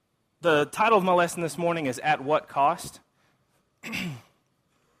The title of my lesson this morning is At What Cost?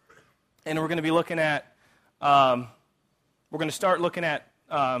 And we're going to be looking at, we're going to start looking at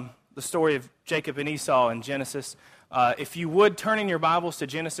the story of Jacob and Esau in Genesis. If you would, turn in your Bibles to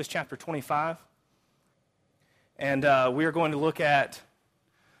Genesis chapter 25. And we are going to look at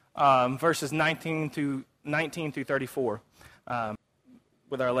verses 19 through 34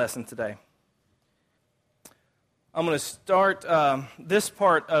 with our lesson today. I'm going to start this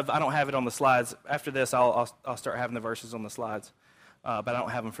part of, I don't have it on the slides. After this, I'll start having the verses on the slides, but I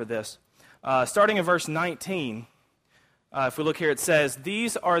don't have them for this. Starting in verse 19, if we look here, it says,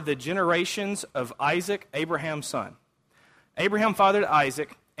 "These are the generations of Isaac, Abraham's son. Abraham fathered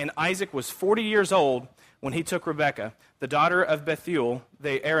Isaac, and Isaac was 40 years old when he took Rebekah, the daughter of Bethuel,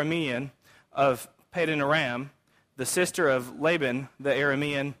 the Aramean of Padan Aram, the sister of Laban, the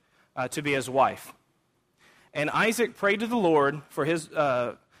Aramean, to be his wife. And Isaac prayed to the Lord for his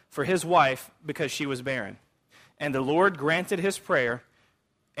wife because she was barren. And the Lord granted his prayer,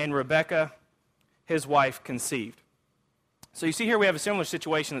 and Rebekah, his wife, conceived." So you see here we have a similar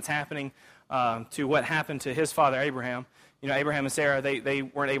situation that's happening to what happened to his father Abraham. You know, Abraham and Sarah, they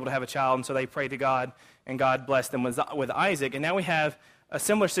weren't able to have a child, and so they prayed to God, and God blessed them with Isaac. And now we have a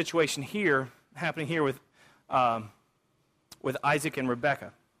similar situation here, happening here with Isaac and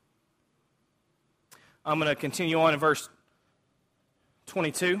Rebekah. I'm going to continue on in verse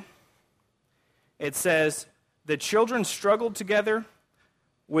 22. It says, "The children struggled together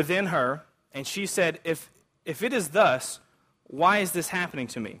within her, and she said, if it is thus, why is this happening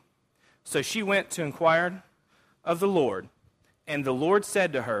to me? So she went to inquire of the Lord, and the Lord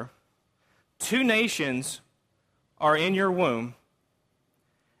said to her, 2 nations are in your womb,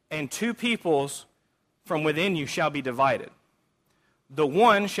 and 2 peoples from within you shall be divided. The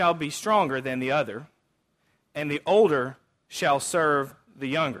one shall be stronger than the other, and the older shall serve the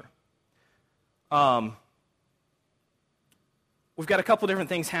younger." We've got a couple different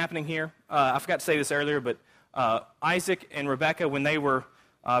things happening here. I forgot to say this earlier, but Isaac and Rebekah, when they were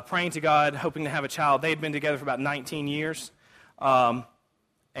praying to God, hoping to have a child, they had been together for about 19 years. And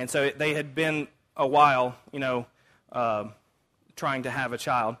so they had been a while, trying to have a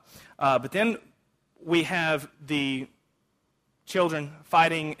child. But then we have the children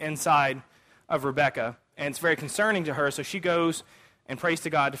fighting inside of Rebekah, and it's very concerning to her, so she goes and prays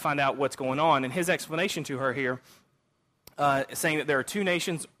to God to find out what's going on. And his explanation to her here is saying that there are 2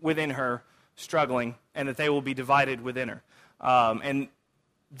 nations within her struggling, and that they will be divided within her. And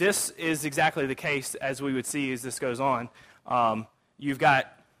this is exactly the case, as we would see as this goes on.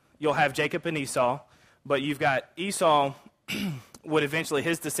 You'll have Jacob and Esau, but you've got Esau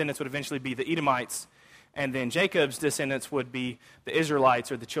his descendants would eventually be the Edomites, and then Jacob's descendants would be the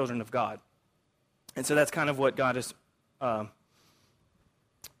Israelites, or the children of God. And so that's kind of what God is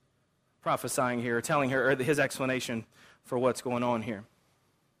prophesying here, telling her, or his explanation for what's going on here.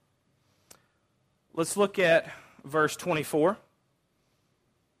 Let's look at verse 24.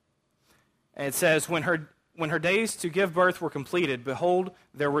 And it says, when her days to give birth were completed, behold,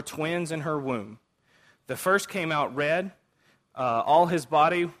 there were twins in her womb. The first came out red. All his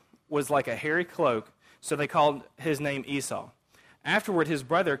body was like a hairy cloak, so they called his name Esau. Afterward, his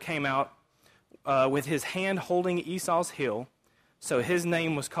brother came out with his hand holding Esau's heel, so his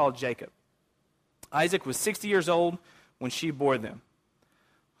name was called Jacob. Isaac was 60 years old when she bore them.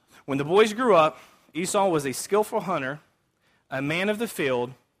 When the boys grew up, Esau was a skillful hunter, a man of the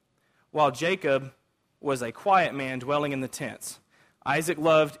field, while Jacob was a quiet man dwelling in the tents. Isaac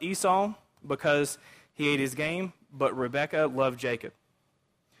loved Esau because he ate his game, but Rebekah loved Jacob.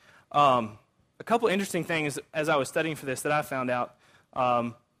 A couple interesting things as I was studying for this that I found out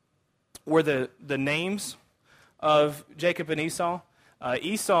were the names of Jacob and Esau.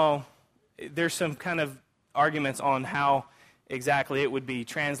 Esau, there's some kind of arguments on how exactly it would be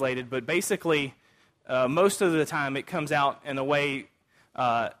translated, but basically, most of the time it comes out in a way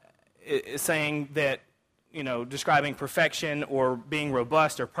saying that, describing perfection or being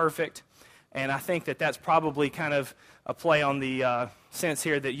robust or perfect. And I think that that's probably kind of a play on the sense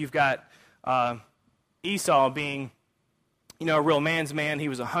here that you've got Esau being, a real man's man. He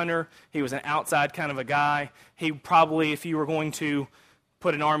was a hunter. He was an outside kind of a guy. He probably, if you were going to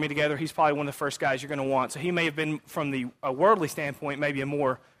put an army together, he's probably one of the first guys you're going to want. So he may have been, from the worldly standpoint, maybe a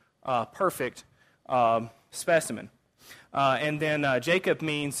more perfect specimen. And then Jacob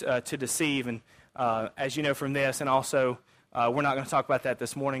means to deceive, and as you know from this, and also we're not going to talk about that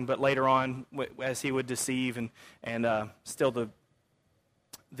this morning, but later on, as he would deceive and still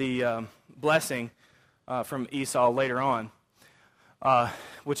the blessing from Esau later on,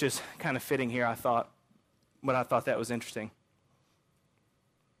 which is kind of fitting here, I thought that was interesting.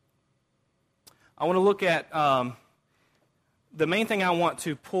 I want to look at the main thing I want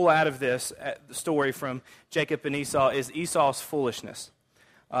to pull out of this the story from Jacob and Esau is Esau's foolishness.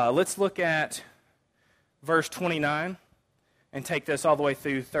 Let's look at verse 29 and take this all the way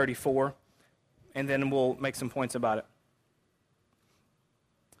through 34, and then we'll make some points about it.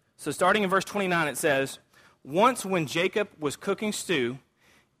 So starting in verse 29, it says, "Once when Jacob was cooking stew,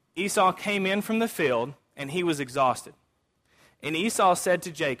 Esau came in from the field, and he was exhausted. And Esau said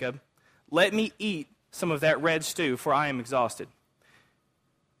to Jacob, 'Let me eat some of that red stew, for I am exhausted.'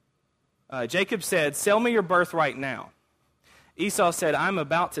 Jacob said, 'Sell me your birthright now.' Esau said, 'I am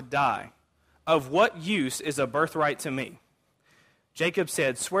about to die. Of what use is a birthright to me?' Jacob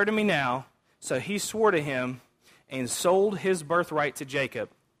said, 'Swear to me now.' So he swore to him and sold his birthright to Jacob."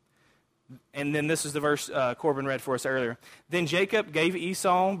 And then this is the verse Corbin read for us earlier. "Then Jacob gave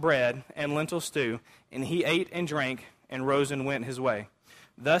Esau bread and lentil stew, and he ate and drank and rose and went his way.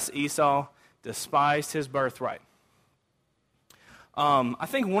 Thus Esau despised his birthright." I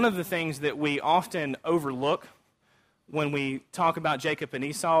think one of the things that we often overlook when we talk about Jacob and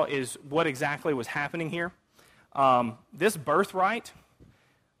Esau is what exactly was happening here. This birthright,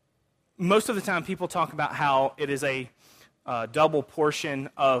 most of the time people talk about how it is a double portion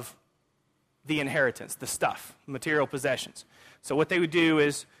of the inheritance, the stuff, material possessions. So what they would do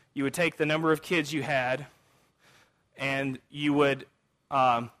is you would take the number of kids you had and you would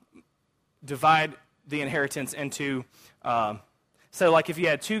divide the inheritance into, so like if you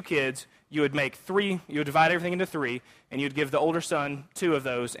had 2 kids, you would make 3, you would divide everything into 3, and you'd give the older son 2 of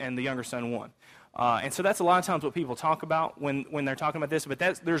those and the younger son 1. And so that's a lot of times what people talk about when they're talking about this, but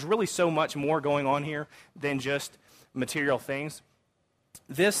there's really so much more going on here than just material things.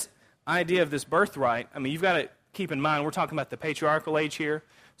 This idea of this birthright, I mean, you've got to keep in mind, we're talking about the patriarchal age here,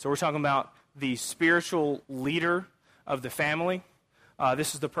 so we're talking about the spiritual leader of the family.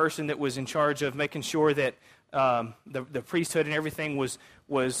 This is the person that was in charge of making sure that the priesthood and everything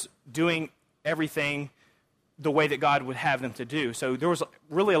was doing everything the way that God would have them to do. So there was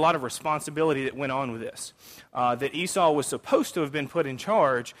really a lot of responsibility that went on with this. That Esau was supposed to have been put in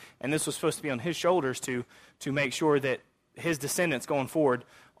charge, and this was supposed to be on his shoulders to make sure that his descendants going forward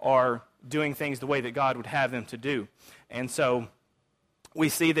are doing things the way that God would have them to do. And so we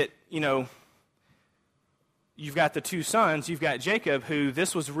see that, you've got the 2 sons, you've got Jacob, who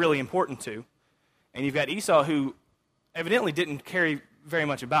this was really important to, and you've got Esau, who evidently didn't care very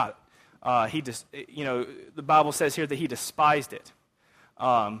much about it. The Bible says here that he despised it.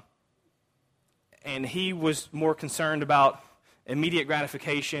 And he was more concerned about immediate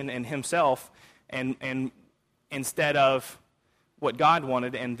gratification and himself, and instead of what God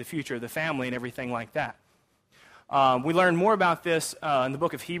wanted and the future of the family and everything like that. We learn more about this in the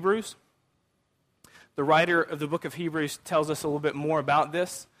book of Hebrews. The writer of the book of Hebrews tells us a little bit more about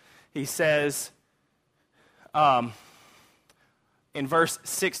this. He says, in verse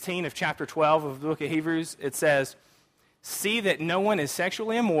 16 of chapter 12 of the book of Hebrews, it says, "See that no one is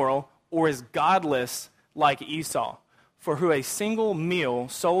sexually immoral or is godless like Esau, for who a single meal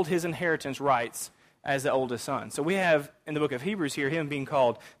sold his inheritance rights as the oldest son." So we have in the book of Hebrews here him being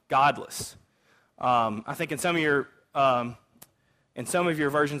called godless. I think in some of your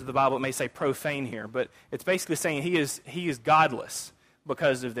versions of the Bible it may say profane here, but it's basically saying he is godless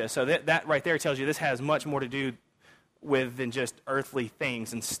because of this. So that right there tells you this has much more to do with than just earthly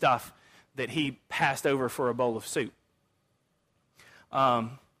things and stuff that he passed over for a bowl of soup.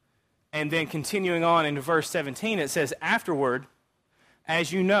 And then continuing on into verse 17, it says, "Afterward,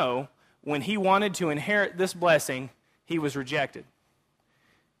 as you know, when he wanted to inherit this blessing, he was rejected.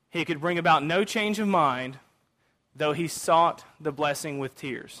 He could bring about no change of mind, though he sought the blessing with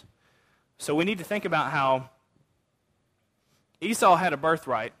tears." So we need to think about how Esau had a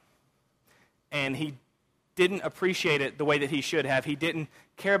birthright, and he didn't appreciate it the way that he should have. He didn't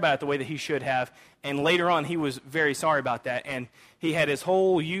care about it the way that he should have. And later on, he was very sorry about that. And he had his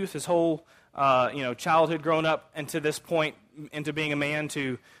whole youth, his whole childhood growing up into this point, into being a man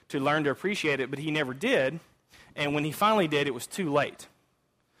to learn to appreciate it, but he never did. And when he finally did, it was too late.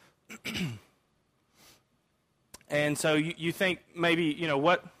 And so you think maybe,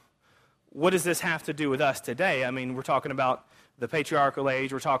 what does this have to do with us today? I mean, we're talking about the patriarchal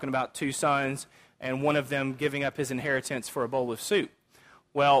age. We're talking about 2 sons and one of them giving up his inheritance for a bowl of soup.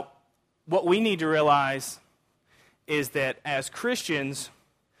 Well, what we need to realize is that as Christians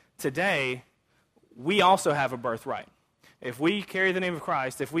today, we also have a birthright. If we carry the name of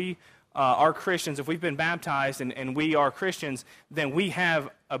Christ, if we are Christians, if we've been baptized and we are Christians, then we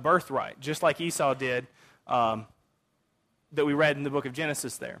have a birthright, just like Esau did, that we read in the book of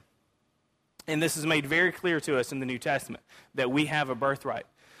Genesis there. And this is made very clear to us in the New Testament, that we have a birthright.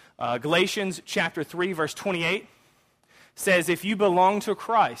 Galatians chapter 3, verse 28 says, if you belong to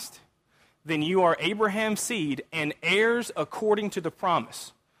Christ, then you are Abraham's seed and heirs according to the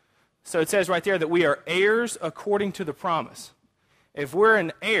promise. So it says right there that we are heirs according to the promise. If we're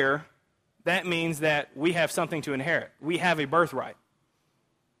an heir, that means that we have something to inherit. We have a birthright.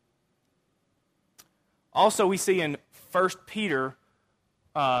 Also, we see in 1 Peter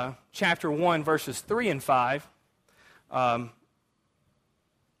chapter 1, verses 3 and 5,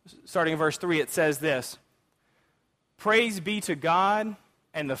 starting in verse 3, it says this, praise be to God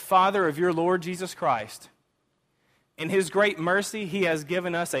and the Father of your Lord Jesus Christ. In his great mercy, he has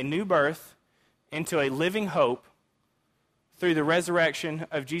given us a new birth into a living hope through the resurrection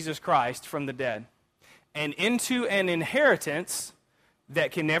of Jesus Christ from the dead, and into an inheritance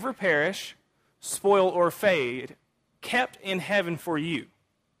that can never perish, spoil, or fade, kept in heaven for you,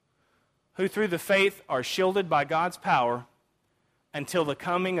 who through the faith are shielded by God's power until the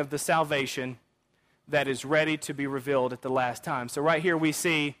coming of the salvation that is ready to be revealed at the last time. So right here we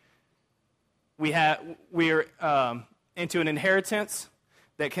see we are into an inheritance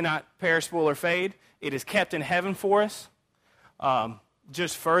that cannot perish, spoil, or fade. It is kept in heaven for us.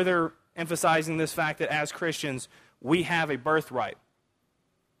 Just further emphasizing this fact that as Christians, we have a birthright.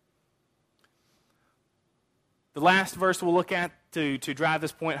 The last verse we'll look at to drive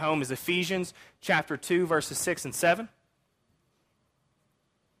this point home is Ephesians chapter 2, verses 6 and 7.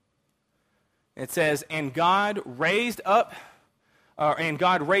 It says, and God raised us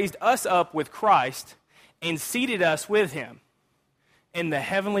up with Christ and seated us with him in the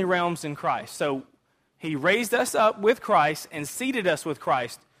heavenly realms in Christ. So he raised us up with Christ and seated us with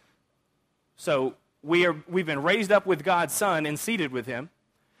Christ. So we've been raised up with God's Son and seated with him.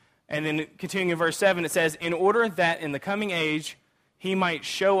 And then continuing in verse 7, it says, in order that in the coming age he might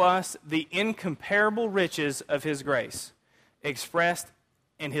show us the incomparable riches of his grace, expressed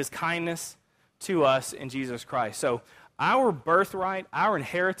in his kindness to us in Jesus Christ. So our birthright, our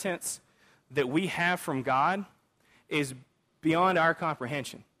inheritance that we have from God is beyond our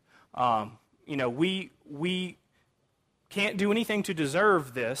comprehension. We can't do anything to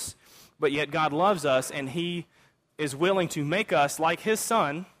deserve this, but yet God loves us, and he is willing to make us like his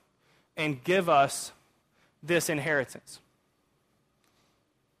Son and give us this inheritance.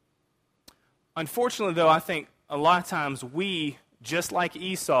 Unfortunately, though, I think a lot of times we, just like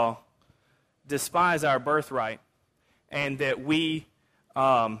Esau, despise our birthright, and that we,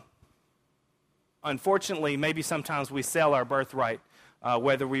 unfortunately, maybe sometimes we sell our birthright,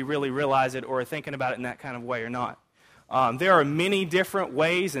 whether we really realize it or are thinking about it in that kind of way or not. There are many different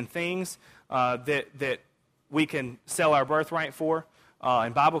ways and things that we can sell our birthright for.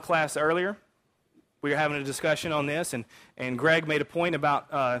 In Bible class earlier, we were having a discussion on this, and Greg made a point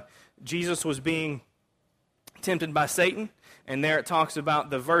about Jesus was being tempted by Satan, and there it talks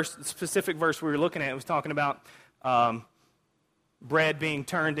about the specific verse we were looking at. It was talking about bread being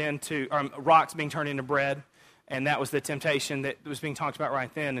turned into, or rocks being turned into bread, and that was the temptation that was being talked about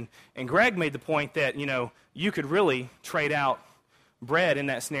right then. And Greg made the point that, you could really trade out bread in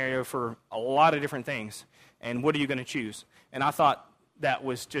that scenario for a lot of different things, and what are you going to choose? And I thought that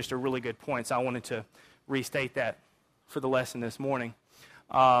was just a really good point, so I wanted to restate that for the lesson this morning.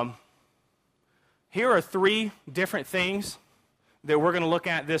 Here are 3 different things that we're going to look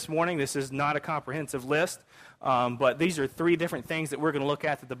at this morning. This is not a comprehensive list, but these are 3 different things that we're going to look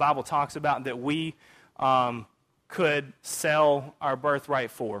at that the Bible talks about that we could sell our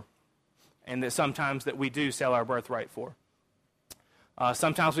birthright for, and that sometimes that we do sell our birthright for.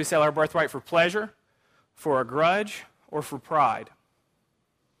 Sometimes we sell our birthright for pleasure, for a grudge, or for pride.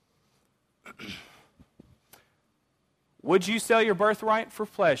 Would you sell your birthright for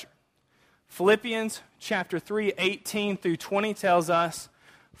pleasure? Philippians chapter 3, 18 through 20 tells us,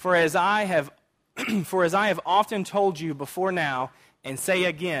 For as I have often told you before now, and say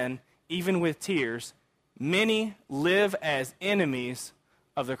again, even with tears, many live as enemies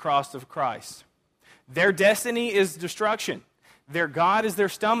of the cross of Christ. Their destiny is destruction. Their God is their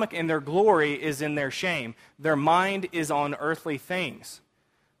stomach, and their glory is in their shame. Their mind is on earthly things.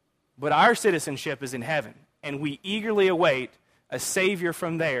 But our citizenship is in heaven, and we eagerly await a Savior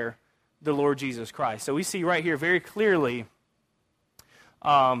from there, the Lord Jesus Christ. So we see right here very clearly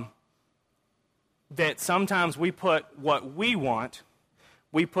that sometimes we put what we want,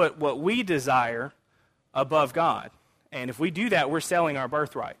 we put what we desire above God. And if we do that, we're selling our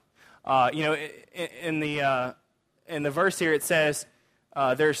birthright. In the verse here it says,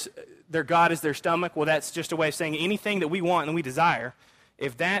 their God is their stomach. Well, that's just a way of saying anything that we want and we desire,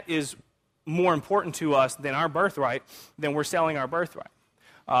 if that is more important to us than our birthright, then we're selling our birthright.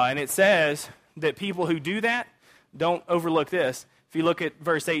 And it says that people who do that, don't overlook this, If you look at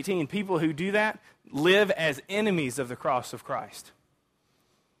verse 18, people who do that live as enemies of the cross of Christ.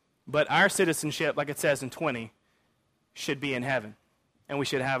 But our citizenship, like it says in 20, should be in heaven. And we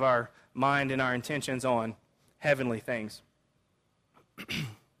should have our mind and our intentions on heavenly things.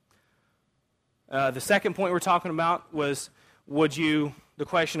 The second point we're talking about was, the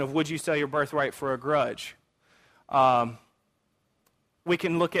question of would you sell your birthright for a grudge? We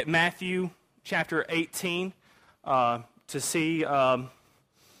can look at Matthew chapter 18 to see an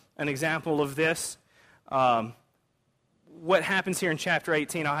example of this. What happens here in chapter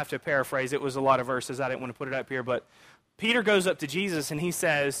 18, I'll have to paraphrase. It was a lot of verses. I didn't want to put it up here. But Peter goes up to Jesus and he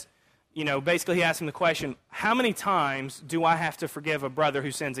says, basically he asks him the question, how many times do I have to forgive a brother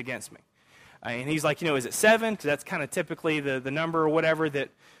who sins against me? And he's like, is it 7? Because that's kind of typically the number or whatever that,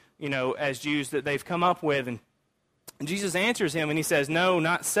 as Jews that they've come up with. And Jesus answers him and he says, no,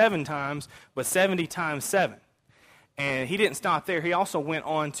 not 7 times, but 70 times 7. And he didn't stop there. He also went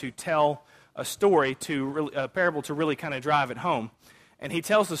on to tell a story, a parable to really kind of drive it home. And he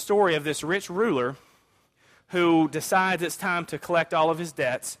tells the story of this rich ruler who decides it's time to collect all of his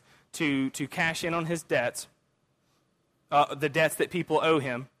debts, to cash in on his debts, the debts that people owe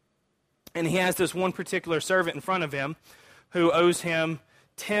him. And he has this one particular servant in front of him who owes him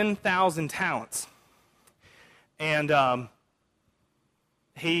 10,000 talents. And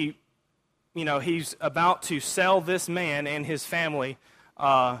he's about to sell this man and his family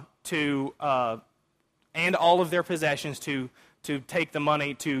and all of their possessions to take the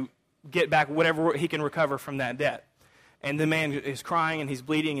money to get back whatever he can recover from that debt. And the man is crying and he's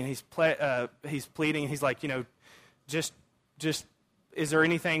bleeding and he's pleading and he's like, just is there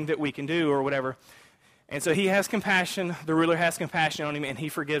anything that we can do or whatever? And so he has compassion, the ruler has compassion on him, and he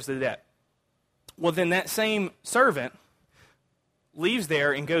forgives the debt. Well, then that same servant leaves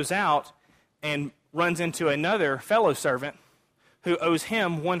there and goes out and runs into another fellow servant who owes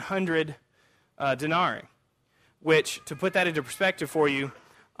him 100 denarii, which, to put that into perspective for you,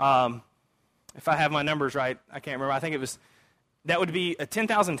 if I have my numbers right, I can't remember. I think that would be,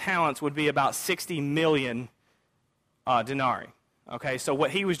 10,000 talents would be about 60 million denarii. Okay, so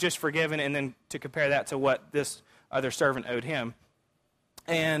what he was just forgiven, and then to compare that to what this other servant owed him.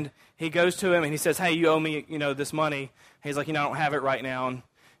 And he goes to him and he says, hey, you owe me, this money. He's like, I don't have it right now. And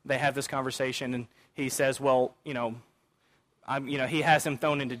they have this conversation, and he says, well, he has him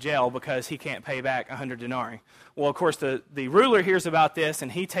thrown into jail because he can't pay back 100 denarii. Well, of course, the ruler hears about this,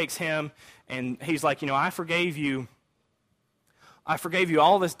 and he takes him, and he's like, I forgave you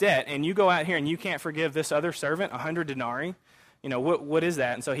all this debt, and you go out here and you can't forgive this other servant 100 denarii. What is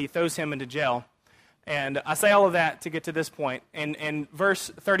that? And so he throws him into jail. And I say all of that to get to this point. In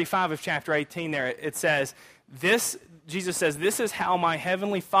verse 35 of chapter 18 there, it says, Jesus says, this is how my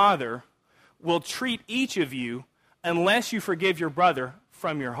heavenly Father will treat each of you unless you forgive your brother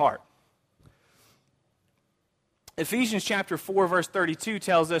from your heart. Ephesians chapter 4, verse 32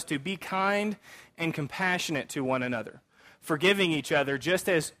 tells us to be kind and compassionate to one another, forgiving each other just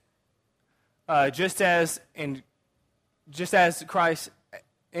as Christ,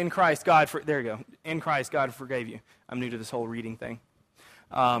 in Christ God, in Christ God forgave you. I'm new to this whole reading thing.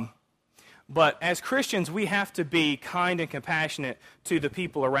 But as Christians, we have to be kind and compassionate to the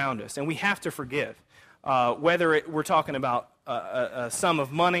people around us, and we have to forgive. Whether we're talking about a sum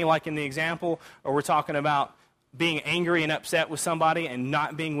of money, like in the example, or we're talking about being angry and upset with somebody and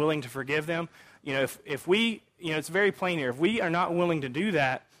not being willing to forgive them. If we, it's very plain here. If we are not willing to do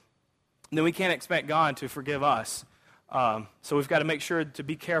that, then we can't expect God to forgive us. So we've got to make sure to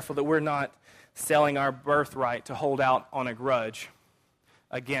be careful that we're not selling our birthright to hold out on a grudge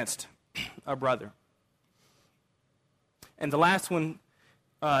against a brother. And the last one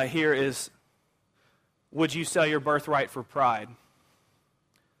here is, would you sell your birthright for pride?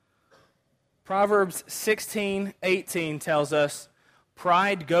 Proverbs 16:18 tells us,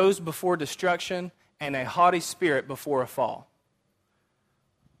 pride goes before destruction and a haughty spirit before a fall.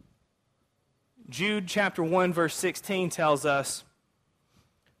 Jude chapter 1 verse 16 tells us,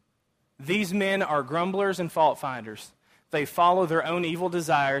 these men are grumblers and fault finders. They follow their own evil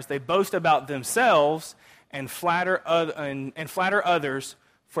desires. They boast about themselves and flatter others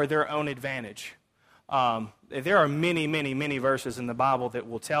for their own advantage. There are many, many, many verses in the Bible that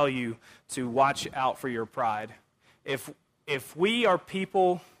will tell you to watch out for your pride. If we are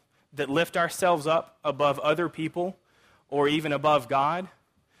people that lift ourselves up above other people or even above God,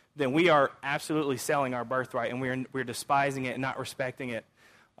 then we are absolutely selling our birthright, and we're despising it and not respecting it,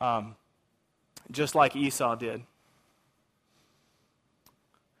 just like Esau did.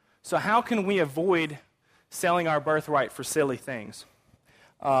 So how can we avoid selling our birthright for silly things?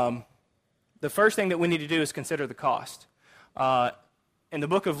 The first thing that we need to do is consider the cost. in the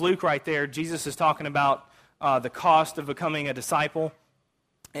book of Luke right there, Jesus is talking about the cost of becoming a disciple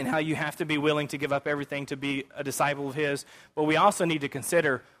and how you have to be willing to give up everything to be a disciple of his. But we also need to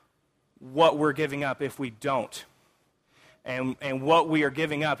consider what we're giving up if we don't. And what we are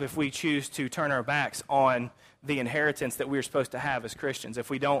giving up if we choose to turn our backs on the inheritance that we're supposed to have as Christians.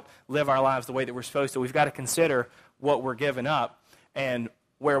 If we don't live our lives the way that we're supposed to, we've got to consider what we're giving up and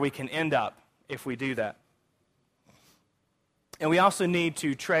where we can end up if we do that. And we also need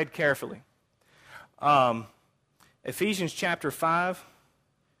to tread carefully. Ephesians chapter 5.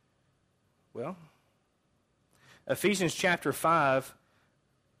 Ephesians chapter 5,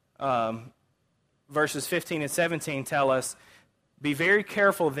 verses 15 and 17 tell us, "Be very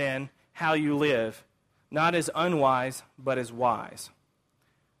careful then how you live, not as unwise, but as wise,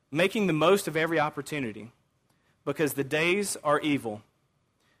 making the most of every opportunity, because the days are evil.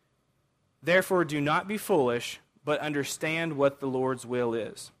 Therefore do not be foolish, but understand what the Lord's will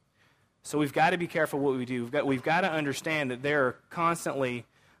is." So we've got to be careful what we do. We've got to understand that there are constantly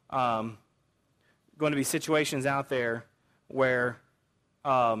going to be situations out there where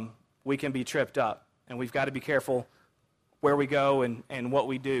we can be tripped up, and we've got to be careful where we go and what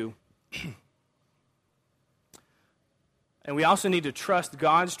we do. And we also need to trust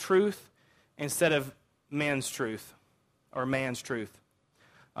God's truth instead of men's truth or man's truth.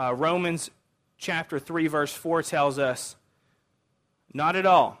 Romans chapter 3 verse 4 tells us, "Not at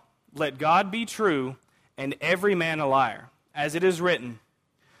all. Let God be true and every man a liar, as it is written,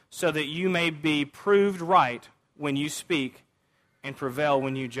 so that you may be proved right when you speak and prevail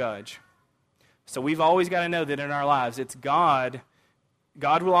when you judge." So we've always got to know that in our lives, it's God.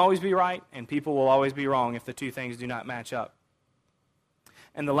 God will always be right, and people will always be wrong if the two things do not match up.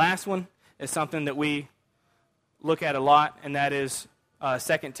 And the last one is something that we look at a lot, and that is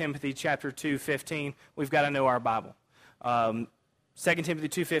 2 Timothy chapter 2:15. We've got to know our Bible. 2 Timothy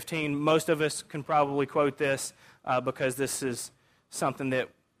 2:15, most of us can probably quote this because this is something that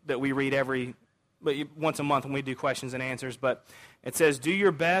we read once a month when we do questions and answers. But it says, "Do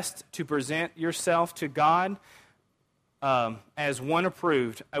your best to present yourself to God as one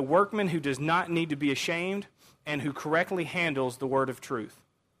approved, a workman who does not need to be ashamed and who correctly handles the word of truth."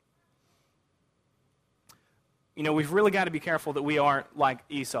 You know, we've really got to be careful that we aren't like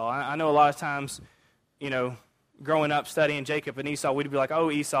Esau. I know a lot of times, growing up studying Jacob and Esau, we'd be like, "Oh,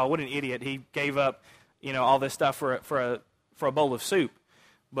 Esau, what an idiot. He gave up, all this stuff for a bowl of soup."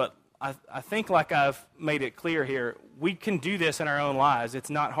 But I think, like I've made it clear here, we can do this in our own lives. It's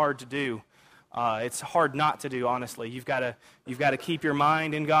not hard to do. It's hard not to do, honestly. You've got to keep your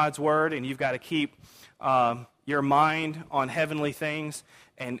mind in God's Word, and you've got to keep your mind on heavenly things,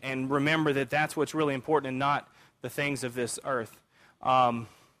 and remember that that's what's really important and not the things of this earth.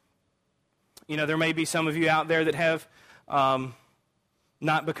 There may be some of you out there that have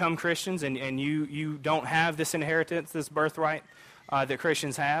not become Christians, and you don't have this inheritance, this birthright that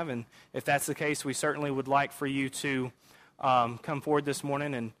Christians have. And if that's the case, we certainly would like for you to come forward this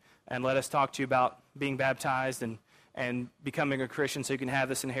morning and let us talk to you about being baptized and becoming a Christian so you can have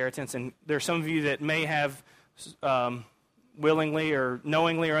this inheritance. And there are some of you that may have willingly or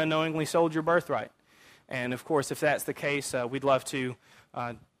knowingly or unknowingly sold your birthright. And, of course, if that's the case, we'd love to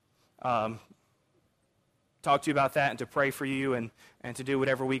talk to you about that and to pray for you and to do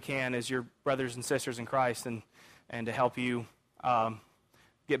whatever we can as your brothers and sisters in Christ and to help you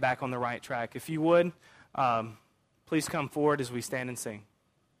get back on the right track. If you would, please come forward as we stand and sing.